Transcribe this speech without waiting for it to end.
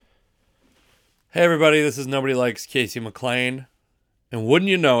Hey everybody, this is Nobody Likes Casey McLean, and wouldn't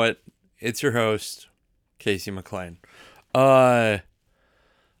you know it, it's your host, Casey McLean. I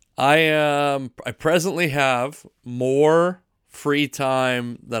presently have more free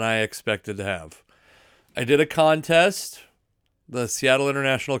time than I expected to have. I did a contest, the Seattle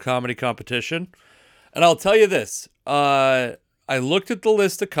International Comedy Competition, and I'll tell you this, I looked at the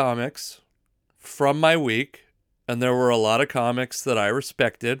list of comics from my week, and there were a lot of comics that I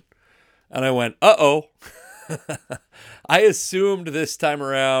respected. And I went, uh-oh. I assumed this time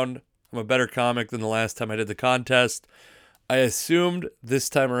around I'm a better comic than the last time I did the contest. I assumed this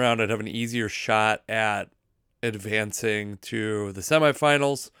time around I'd have an easier shot at advancing to the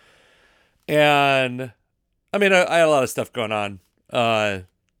semifinals. And, I had a lot of stuff going on.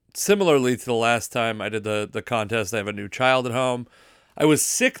 Similarly to the last time I did the contest, I have a new child at home. I was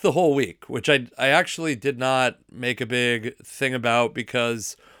sick the whole week, which I actually did not make a big thing about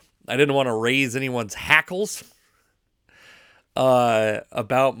because I didn't want to raise anyone's hackles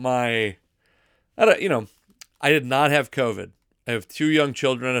about my, I did not have COVID. I have 2 young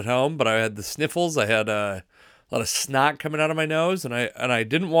children at home, but I had the sniffles. I had a lot of snot coming out of my nose, and I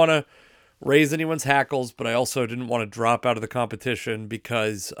didn't want to raise anyone's hackles, but I also didn't want to drop out of the competition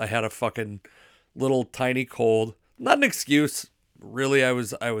because I had a fucking little tiny cold. Not an excuse. Really, I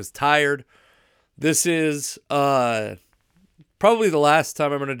was tired. This is probably the last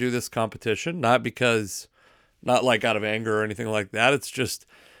time I'm going to do this competition, not like out of anger or anything like that. It's just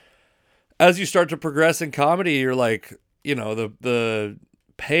as you start to progress in comedy, you're like, the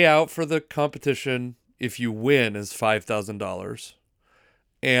payout for the competition if you win is $5,000.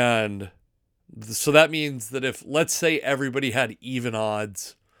 And so that means that if, let's say, everybody had even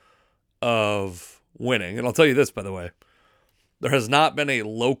odds of winning, and I'll tell you this, by the way, there has not been a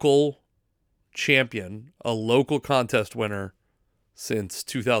local champion, a local contest winner since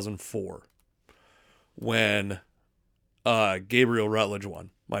 2004 when Gabriel Rutledge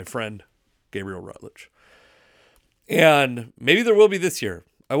won, my friend Gabriel Rutledge. And maybe there will be this year.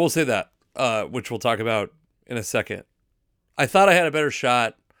 I will say that, which we'll talk about in a second. I thought I had a better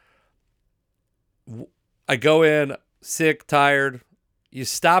shot. I go in sick, tired. You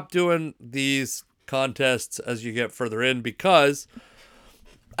stop doing these contests as you get further in because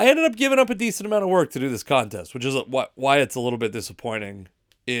I ended up giving up a decent amount of work to do this contest, which is why it's a little bit disappointing.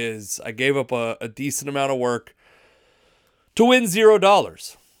 Is I gave up a decent amount of work to win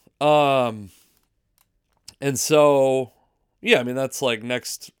 $0. And so, that's like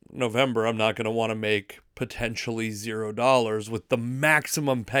next November. I'm not going to want to make potentially $0 with the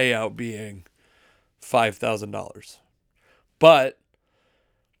maximum payout being $5,000. But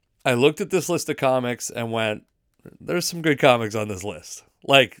I looked at this list of comics and went, there's some good comics on this list.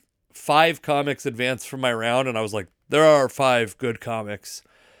 Like 5 comics advanced from my round, and I was like, there are 5 good comics.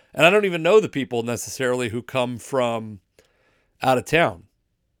 And I don't even know the people necessarily who come from out of town.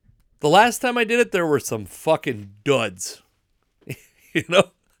 The last time I did it, there were some fucking duds.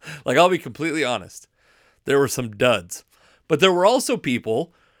 Like, I'll be completely honest. There were some duds. But there were also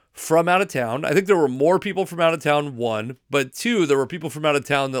people from out of town. I think there were more people from out of town, 1. But 2, there were people from out of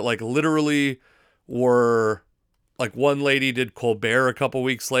town that, like, literally were... Like, one lady did Colbert a couple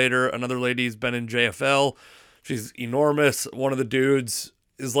weeks later. Another lady's been in JFL. She's enormous. One of the dudes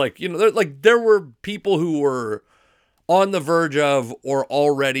is like, there were people who were on the verge of or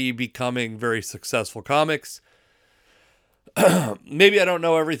already becoming very successful comics. Maybe I don't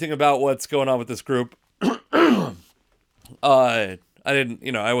know everything about what's going on with this group. I didn't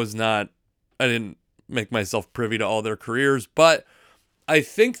make myself privy to all their careers, but I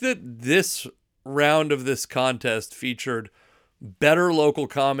think that this round of this contest featured better local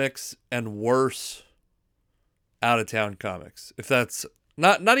comics and worse out-of-town comics. If that's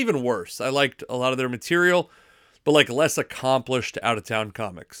not even worse. I liked a lot of their material, but like less accomplished out-of-town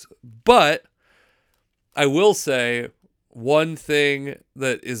comics. But I will say one thing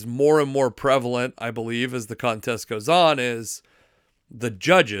that is more and more prevalent, I believe, as the contest goes on is the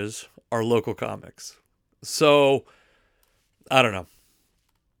judges are local comics. So, I don't know.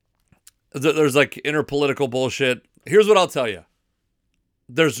 There's like interpolitical bullshit. Here's what I'll tell you.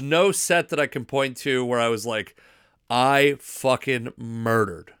 There's no set that I can point to where I was like, I fucking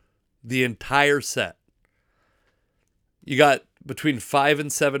murdered the entire set. You got between 5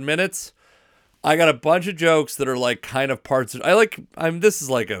 and 7 minutes. I got a bunch of jokes that are like kind of parts of, this is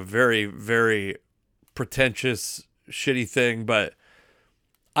like a very, very pretentious, shitty thing, but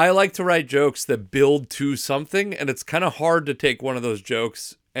I like to write jokes that build to something, and it's kind of hard to take one of those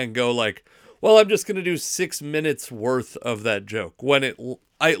jokes and go like, well, I'm just going to do 6 minutes worth of that joke. When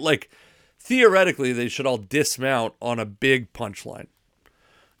theoretically, they should all dismount on a big punchline.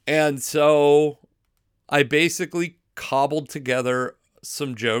 And so I basically cobbled together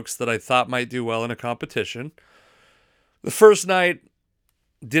some jokes that I thought might do well in a competition. The first night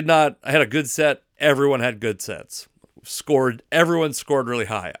I had a good set. Everyone had good sets. Everyone scored really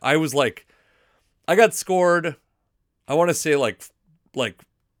high. I got scored, I want to say like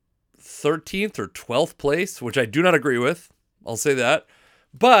 13th or 12th place, which I do not agree with. I'll say that.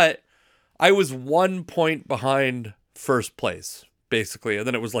 But I was 1 point behind first place, basically. And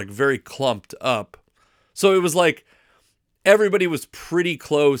then it was like very clumped up. So it was like everybody was pretty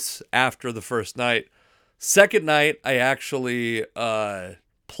close after the first night. Second night, I actually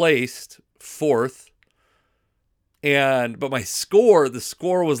placed fourth. But the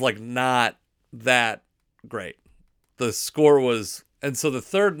score was like not that great. The score was, and so the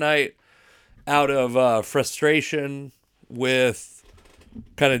third night, out of frustration with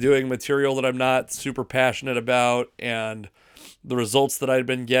kind of doing material that I'm not super passionate about and the results that I'd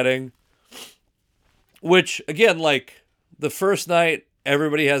been getting, which again, like the first night,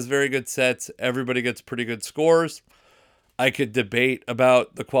 everybody has very good sets. Everybody gets pretty good scores. I could debate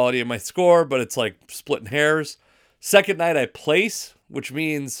about the quality of my score, but it's like splitting hairs. Second night I place, which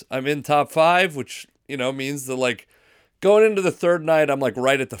means I'm in top 5, which, means that like going into the third night, I'm like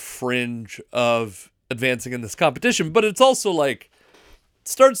right at the fringe of advancing in this competition. But it's also like,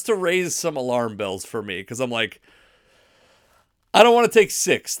 starts to raise some alarm bells for me because I'm like, I don't want to take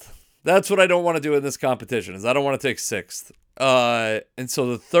 6th. That's what I don't want to do in this competition is I don't want to take 6th. And so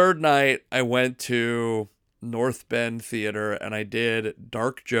the third night I went to North Bend Theater and I did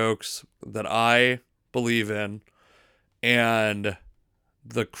dark jokes that I believe in. And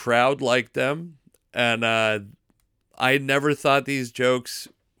the crowd liked them. And I never thought these jokes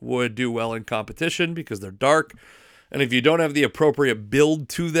would do well in competition because they're dark. And if you don't have the appropriate build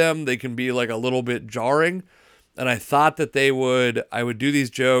to them, they can be like a little bit jarring. And I thought that I would do these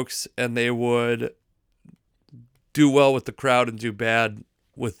jokes and they would do well with the crowd and do bad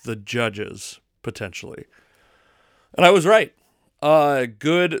with the judges, potentially. And I was right.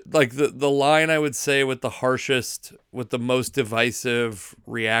 Good, like the line I would say with the most divisive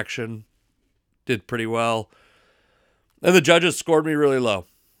reaction did pretty well. And the judges scored me really low.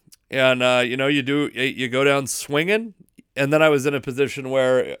 And, you go down swinging. And then I was in a position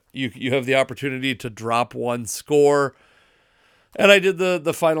where you have the opportunity to drop one score. And I did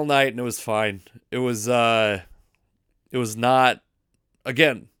the final night and it was fine. It was not,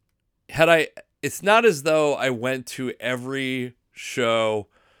 again, it's not as though I went to every show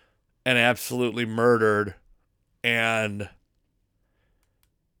and absolutely murdered and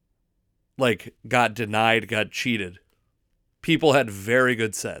like got denied, got cheated. People had very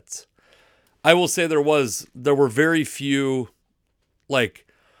good sets. I will say there were very few, like,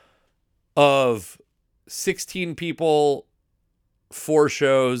 of 16 people, 4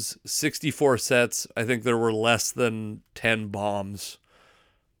 shows, 64 sets. I think there were less than 10 bombs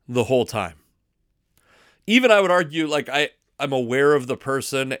the whole time. Even I would argue, like, I'm aware of the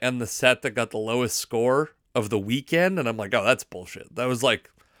person and the set that got the lowest score of the weekend, and I'm like, oh, that's bullshit. That was like,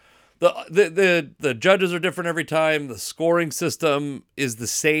 the judges are different every time. The scoring system is the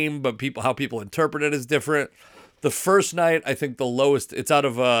same, but how people interpret it is different. The first night, I think the lowest, it's out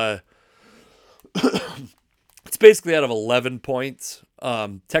of it's basically out of 11 points.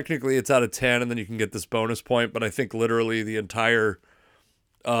 Technically it's out of 10, and then you can get this bonus point, but I think literally the entire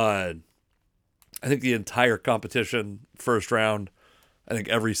competition first round, I think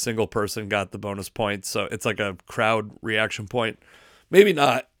every single person got the bonus point. So it's like a crowd reaction point. Maybe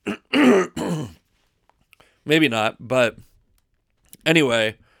not. Maybe not, but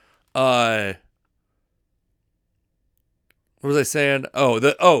anyway, what was I saying? So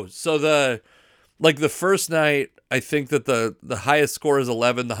the first night, I think that the highest score is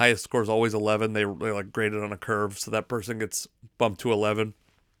 11. The highest score is always 11. They like grade it on a curve, so that person gets bumped to 11.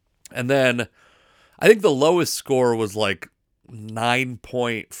 And then I think the lowest score was like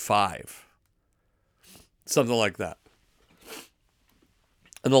 9.5. Something like that.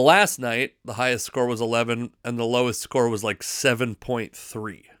 And the last night, the highest score was 11, and the lowest score was like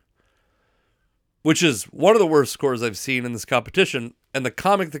 7.3. Which is one of the worst scores I've seen in this competition. And the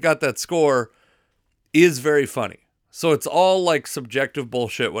comic that got that score is very funny. So it's all like subjective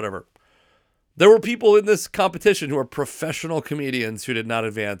bullshit, whatever. There were people in this competition who are professional comedians who did not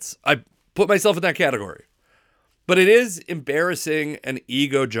advance. I put myself in that category. But it is embarrassing and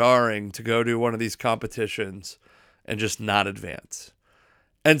ego-jarring to go to one of these competitions and just not advance.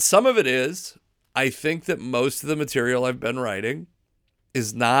 And some of it is, I think that most of the material I've been writing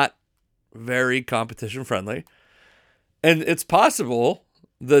is not very competition friendly. And it's possible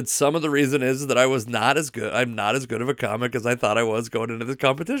that some of the reason is that I'm not as good of a comic as I thought I was going into this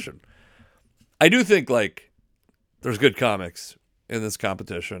competition. I do think like there's good comics in this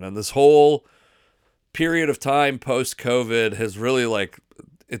competition, and this whole period of time post COVID has really like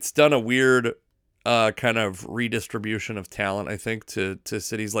it's done a weird kind of redistribution of talent, I think, to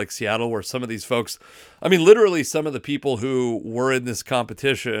cities like Seattle, where some of these folks, I mean, literally some of the people who were in this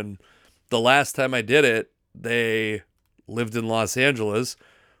competition, the last time I did it, they lived in Los Angeles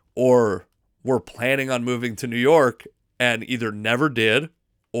or were planning on moving to New York and either never did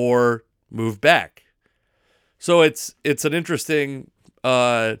or moved back. So it's an interesting,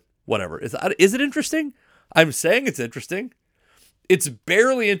 whatever. Is it interesting? I'm saying it's interesting. It's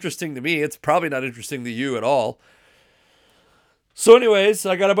barely interesting to me. It's probably not interesting to you at all. So anyways,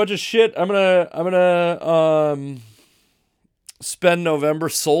 I got a bunch of shit. I'm gonna spend November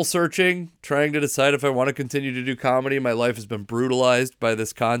soul searching, trying to decide if I want to continue to do comedy. My life has been brutalized by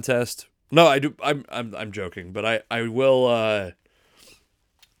this contest. No, I do. I'm joking, but I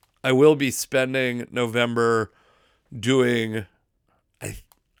will be spending November doing. I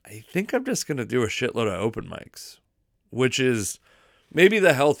think I'm just gonna do a shitload of open mics, which is maybe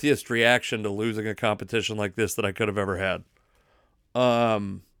the healthiest reaction to losing a competition like this that I could have ever had.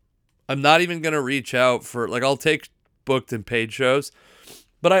 I'm not even going to reach out for, like, I'll take booked and paid shows,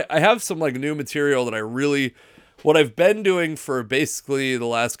 but I have some, like, new material that what I've been doing for basically the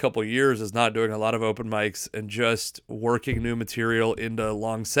last couple years is not doing a lot of open mics and just working new material into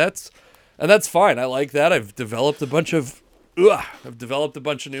long sets. And that's fine. I like that. I've developed a bunch of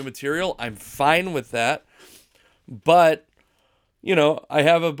new material. I'm fine with that. But I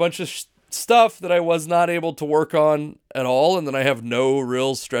have a bunch of stuff that I was not able to work on at all, and then I have no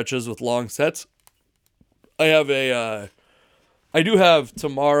real stretches with long sets. I do have not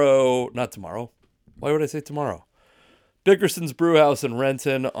tomorrow. Why would I say tomorrow? Bickerson's Brewhouse in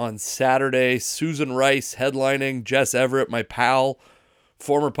Renton on Saturday. Susan Rice headlining. Jess Everett, my pal,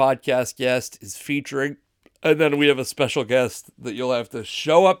 former podcast guest, is featuring. And then we have a special guest that you'll have to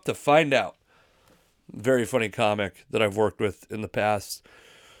show up to find out. Very funny comic that I've worked with in the past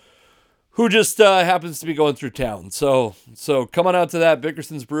who just happens to be going through town. So come on out to that,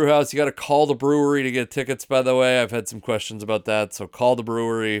 Bickerson's Brewhouse. You got to call the brewery to get tickets, by the way. I've had some questions about that. So call the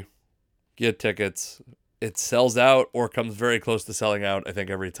brewery, get tickets. It sells out or comes very close to selling out, I think,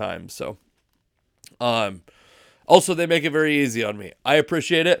 every time. So also, they make it very easy on me. I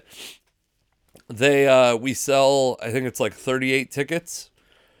appreciate it. We sell, I think it's like 38 tickets,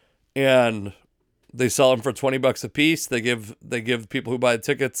 and they sell them for $20 a piece. They give people who buy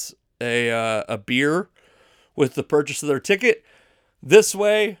tickets a beer with the purchase of their ticket. This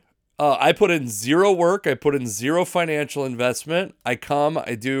way, I put in zero work. I put in zero financial investment. I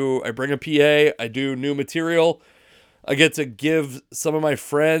bring a PA. I do new material. I get to give some of my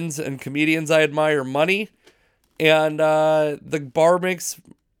friends and comedians I admire money, and the bar makes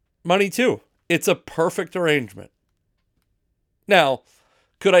money too. It's a perfect arrangement. Now,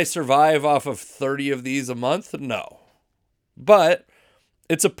 could I survive off of 30 of these a month? No. But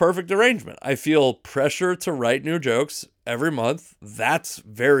it's a perfect arrangement. I feel pressure to write new jokes every month. That's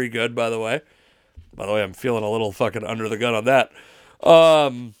very good, by the way. By the way, I'm feeling a little fucking under the gun on that.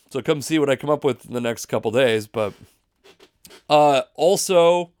 So come see what I come up with in the next couple days. But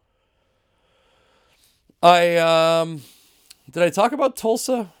also, did I talk about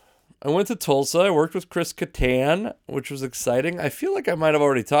Tulsa? I went to Tulsa. I worked with Chris Kattan, which was exciting. I feel like I might have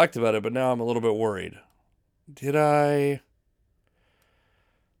already talked about it, but now I'm a little bit worried. Did I?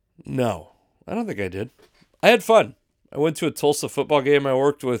 No, I don't think I did. I had fun. I went to a Tulsa football game. I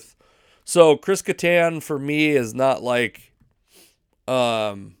worked with... So Chris Kattan, for me, is not like...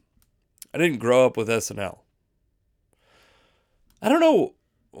 I didn't grow up with SNL. I don't know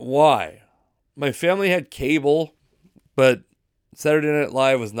why. My family had cable, but Saturday Night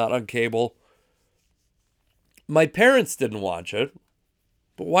Live was not on cable. My parents didn't watch it,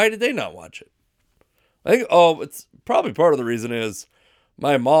 but why did they not watch it? I think, it's probably part of the reason is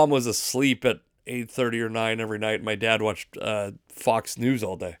my mom was asleep at 8:30 or 9 every night, and my dad watched Fox News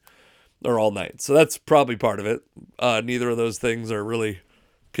all day, or all night. So that's probably part of it. Neither of those things are really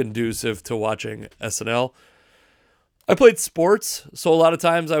conducive to watching SNL. I played sports, so a lot of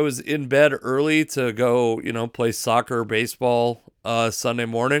times I was in bed early to go, play soccer, baseball, Sunday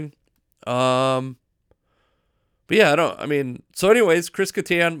morning. But yeah, so anyways, Chris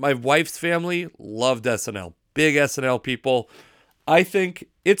Kattan, my wife's family loved SNL. Big SNL people. I think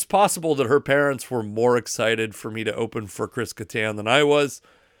it's possible that her parents were more excited for me to open for Chris Kattan than I was.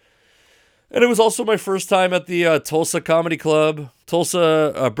 And it was also my first time at the Tulsa Comedy Club,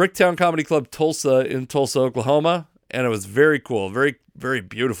 Bricktown Comedy Club, Tulsa in Tulsa, Oklahoma. And it was very cool. Very, very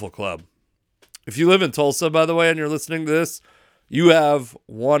beautiful club. If you live in Tulsa, by the way, and you're listening to this, you have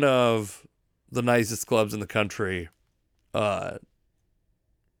one of the nicest clubs in the country at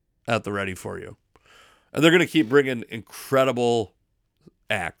the ready for you. And they're going to keep bringing incredible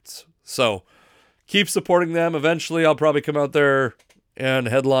acts. So keep supporting them. Eventually, I'll probably come out there and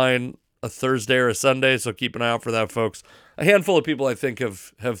headline a Thursday or a Sunday, so keep an eye out for that, folks. A handful of people, I think,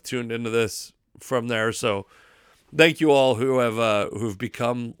 have tuned into this from there, so thank you all who've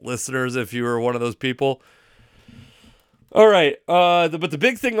become listeners if you were one of those people. All right, but the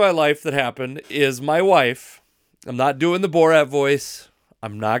big thing in my life that happened is my wife. I'm not doing the Borat voice.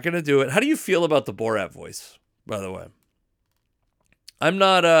 I'm not going to do it. How do you feel about the Borat voice, by the way? I'm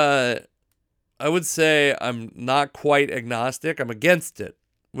not, I would say I'm not quite agnostic. I'm against it,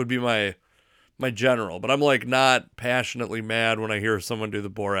 would be my general. But I'm like not passionately mad when I hear someone do the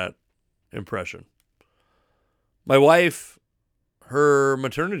Borat impression. My wife, her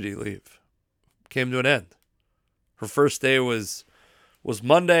maternity leave came to an end. Her first day was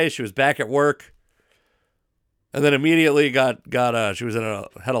Monday. She was back at work. And then immediately she was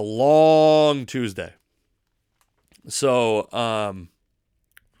had a long Tuesday. So,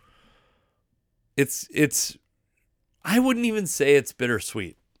 it's I wouldn't even say it's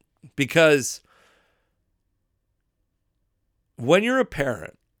bittersweet, because when you're a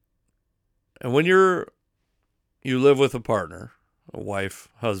parent and when you live with a partner, a wife,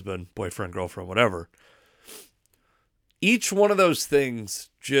 husband, boyfriend, girlfriend, whatever, each one of those things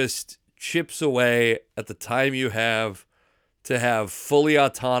just chips away at the time you have to have fully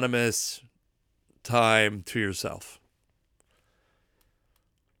autonomous time to yourself.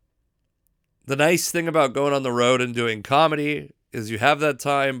 The nice thing about going on the road and doing comedy is you have that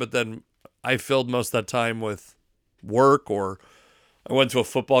time, but then I filled most of that time with work, or I went to a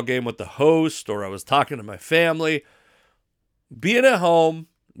football game with the host, or I was talking to my family. Being at home,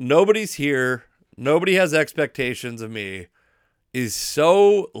 nobody's here, nobody has expectations of me, is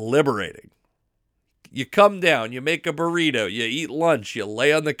so liberating. You come down, you make a burrito, you eat lunch, you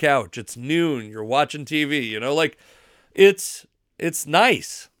lay on the couch, it's noon, you're watching TV, like it's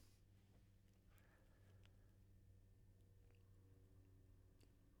nice.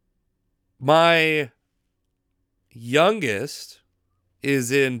 My youngest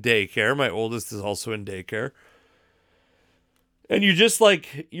is in daycare. My oldest is also in daycare. And you just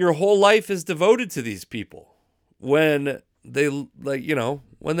your whole life is devoted to these people when they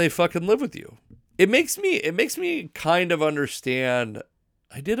when they fucking live with you. It makes me kind of understand.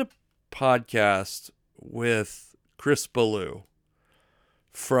 I did a podcast with Chris Ballou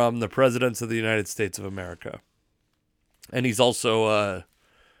from the Presidents of the United States of America. And he's also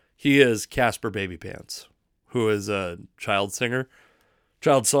he is Casper Babypants, who is a child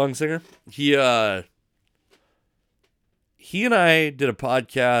song singer. He and I did a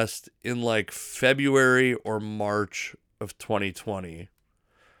podcast in February or March of 2020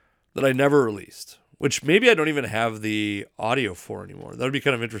 that I never released, which maybe I don't even have the audio for anymore. That would be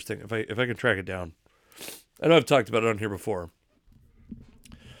kind of interesting if I can track it down. I know I've talked about it on here before.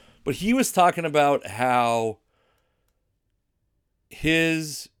 But he was talking about how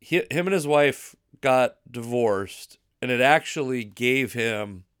him and his wife got divorced, and it actually gave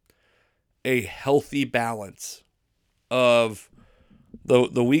him a healthy balance of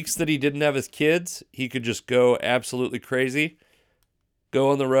the weeks that he didn't have his kids. He could just go absolutely crazy, go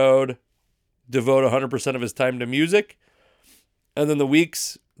on the road, devote 100% of his time to music. And then the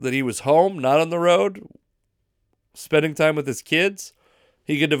weeks that he was home, not on the road, spending time with his kids,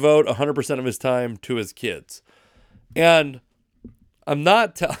 he could devote 100% of his time to his kids. And I'm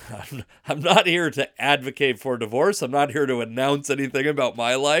not here to advocate for divorce. I'm not here to announce anything about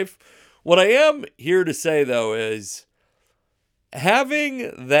my life. What I am here to say, though, is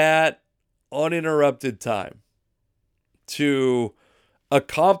having that uninterrupted time to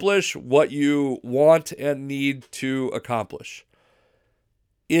accomplish what you want and need to accomplish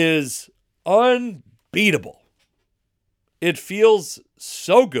is unbeatable. It feels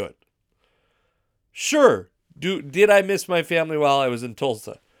so good. Sure. Did I miss my family while I was in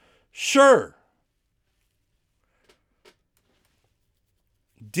Tulsa? Sure.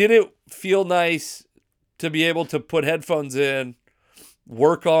 Did it feel nice to be able to put headphones in,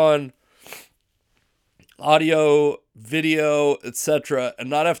 work on audio, video, etc., and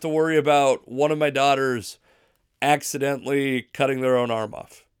not have to worry about one of my daughters accidentally cutting their own arm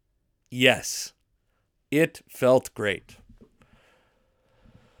off? Yes. It felt great.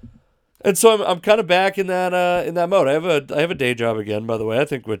 And so I'm kind of back in that mode. I have a day job again, by the way. I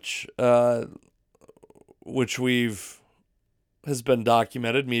think which has been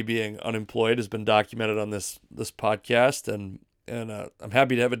documented. Me being unemployed has been documented on this podcast, and I'm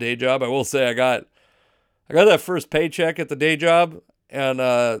happy to have a day job. I will say I got that first paycheck at the day job, and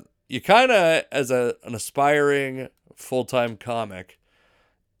you kind of, as an aspiring full-time comic,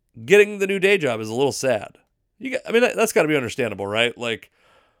 getting the new day job is a little sad. I mean, that's got to be understandable, right? Like,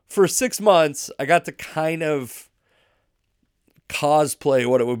 for 6 months, I got to kind of cosplay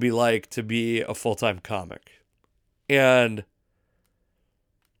what it would be like to be a full-time comic. And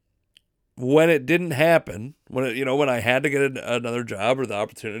when it didn't happen, when I had to get another job, or the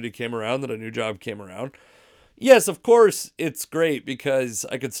opportunity came around that a new job came around, yes, of course, it's great because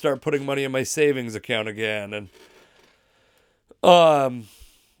I could start putting money in my savings account again. And,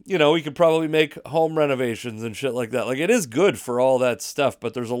 we could probably make home renovations and shit like that. Like, it is good for all that stuff,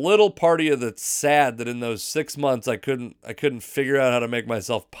 but there's a little part of you that's sad that in those 6 months I couldn't figure out how to make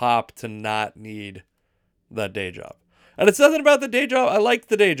myself pop to not need that day job. And it's nothing about the day job. I like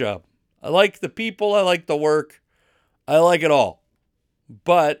the day job. I like the people. I like the work. I like it all.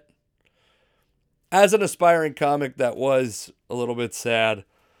 But as an aspiring comic, that was a little bit sad.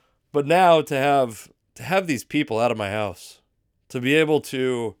 But now to have these people out of my house, to be able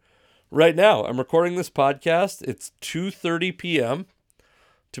to, right now, I'm recording this podcast. It's 2:30 p.m.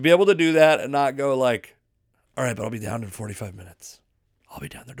 To be able to do that and not go like, all right, but I'll be down in 45 minutes. I'll be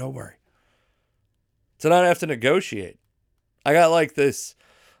down there. Don't worry. To not have to negotiate. I got like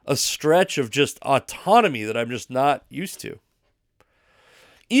a stretch of just autonomy that I'm just not used to.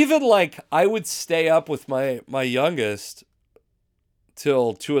 Even like I would stay up with my youngest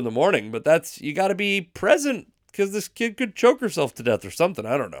till 2 a.m, but you got to be present because this kid could choke herself to death or something.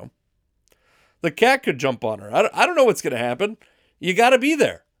 I don't know. The cat could jump on her. I don't know what's going to happen. You got to be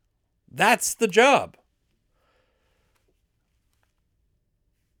there. That's the job.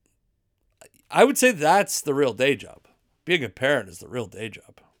 I would say that's the real day job. Being a parent is the real day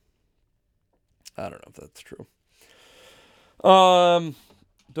job. I don't know if that's true.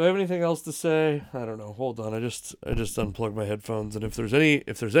 Do I have anything else to say? I don't know. Hold on. I just unplugged my headphones, and if there's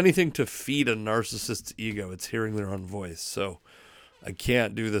anything to feed a narcissist's ego, it's hearing their own voice. So I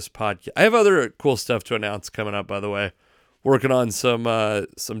can't do this podcast. I have other cool stuff to announce coming up, by the way. Working on some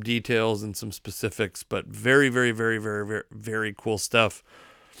details and some specifics, but very, very, very, very, very, very cool stuff.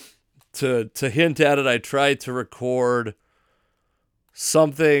 To hint at it, I tried to record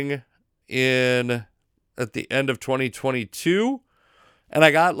something at the end of 2022, and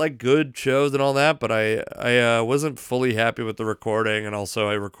I got like good shows and all that, but I wasn't fully happy with the recording. And also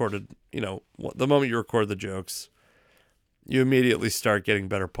I recorded, the moment you record the jokes, you immediately start getting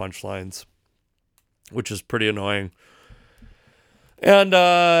better punchlines, which is pretty annoying. And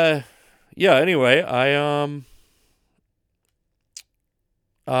anyway,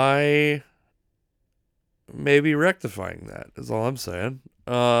 I may be rectifying that, is all I'm saying.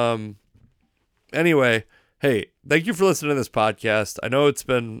 Anyway, hey, thank you for listening to this podcast. I know it's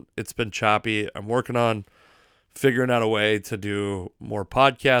been choppy. I'm working on figuring out a way to do more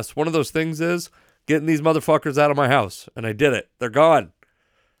podcasts. One of those things is getting these motherfuckers out of my house, and I did it. They're gone.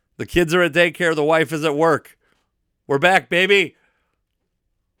 The kids are at daycare. The wife is at work. We're back, baby.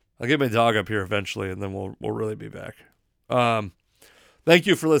 I'll get my dog up here eventually, and then we'll really be back. Thank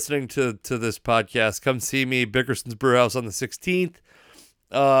you for listening to this podcast. Come see me, Bickerson's Brewhouse, on the 16th.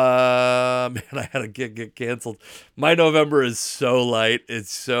 Man, I had a gig get canceled. My November is so light.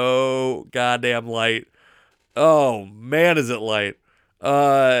 It's so goddamn light. Oh, man, is it light.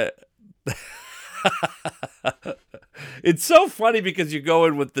 It's so funny because you go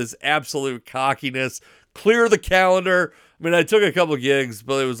in with this absolute cockiness, clear the calendar. I mean, I took a couple gigs,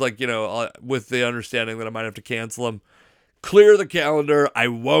 but it was like, with the understanding that I might have to cancel them. Clear the calendar. I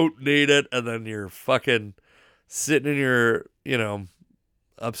won't need it. And then you're fucking sitting in your,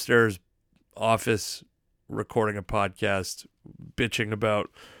 upstairs office recording a podcast, bitching about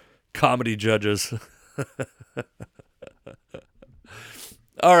comedy judges.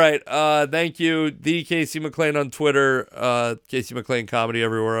 All right. Thank you. The Casey McLean on Twitter. Casey McLean Comedy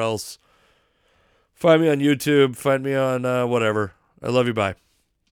everywhere else. Find me on YouTube. Find me on whatever. I love you. Bye.